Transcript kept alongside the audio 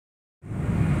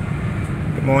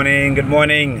Good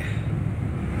morning.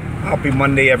 Happy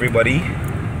Monday, everybody.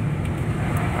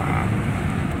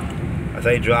 As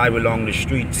I drive along the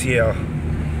streets here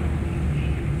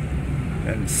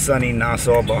in sunny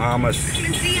Nassau, Bahamas.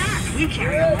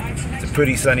 It's a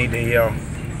pretty sunny day here.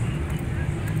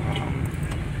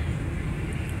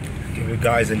 Give you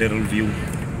guys a little view.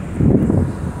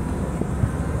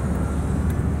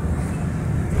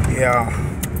 Yeah,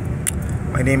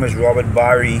 my name is Robert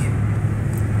Barry,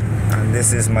 and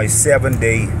this is my 7th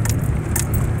day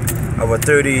of a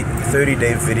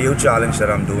 30-day video challenge that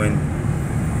I'm doing.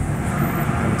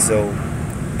 And so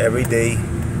every day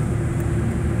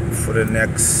for the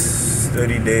next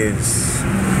 30 days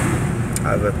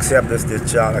I've accepted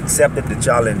the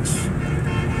challenge.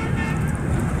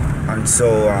 And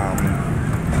so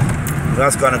I'm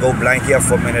just gonna go blank here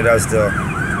for a minute as the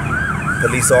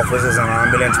police officers and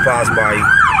ambulance pass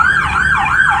by.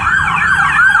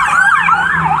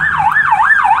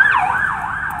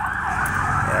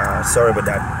 Sorry about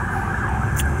that.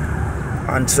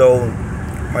 And so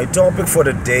my topic for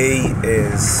the day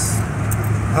is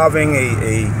having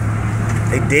a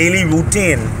daily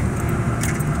routine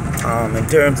in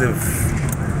terms of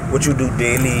what you do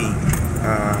daily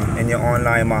in your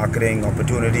online marketing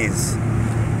opportunities,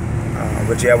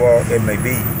 whichever it may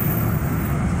be.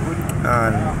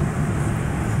 And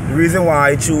the reason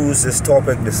why I choose this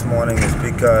topic this morning is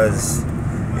because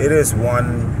it is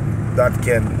one that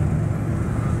can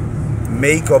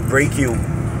make or break you,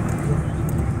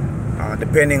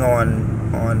 depending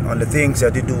on the things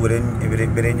that you do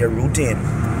within your routine.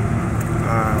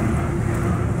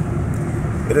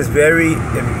 It is very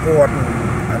important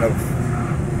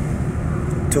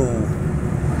to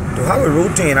have a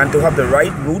routine and to have the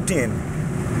right routine.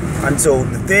 And so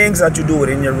the things that you do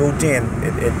within your routine,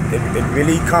 it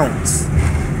really counts.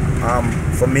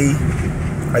 For me,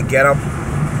 I get up,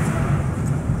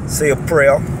 say a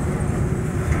prayer,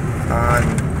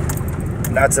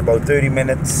 and that's about 30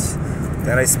 minutes.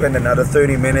 Then I spend another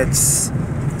 30 minutes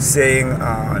saying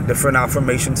different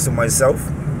affirmations to myself,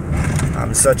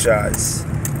 such as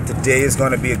today is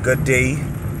going to be a good day,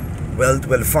 wealth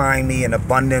will find me in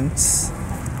abundance,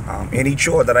 any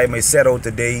chore that I may set out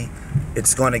today,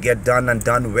 it's going to get done and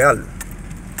done well.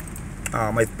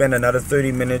 I spend another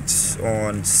 30 minutes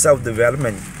on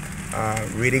self-development,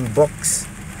 reading books.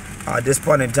 At this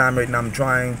point in time right now, I'm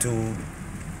trying to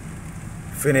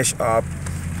finish up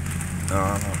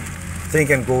Think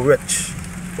and Grow Rich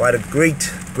by the great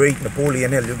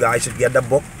Napoleon Hill. You guys should get the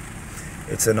book.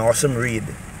 It's an awesome read.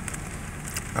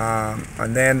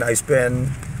 And then I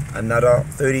spend another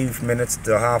 30 minutes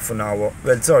to half an hour,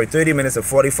 30 minutes to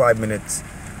 45 minutes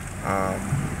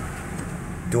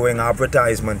doing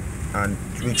advertisement and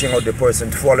reaching out to the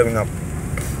person, following up,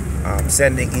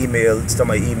 sending emails to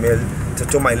my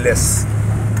to my list.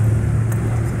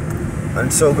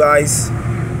 And so guys,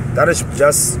 that is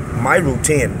just my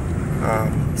routine.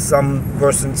 Some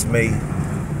persons may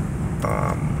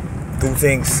do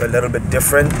things a little bit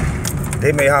different.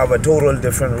 They may have a total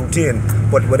different routine,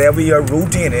 but whatever your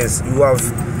routine is, you have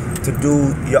to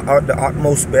do the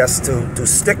utmost best to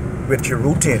stick with your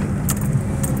routine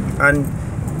and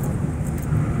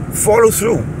follow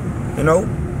through, you know.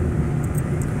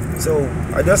 So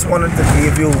I just wanted to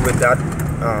leave you with that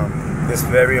this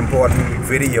very important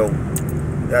video,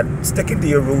 that sticking to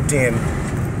your routine,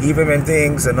 even when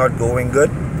things are not going good,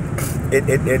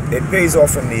 it pays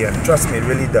off in the end. Trust me, it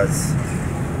really does.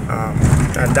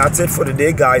 And that's it for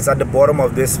today, guys. At the bottom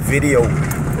of this video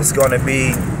is going to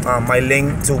be my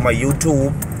link to my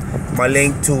YouTube, my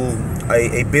link to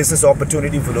a business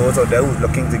opportunity for those out there who's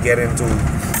looking to get into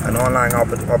an online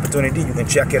opportunity. You can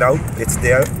check it out, it's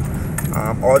there.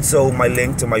 Also my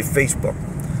link to my Facebook.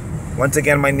 Once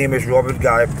again, my name is Robert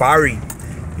Barry.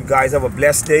 You guys have a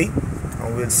blessed day,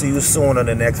 and we'll see you soon on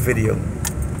the next video.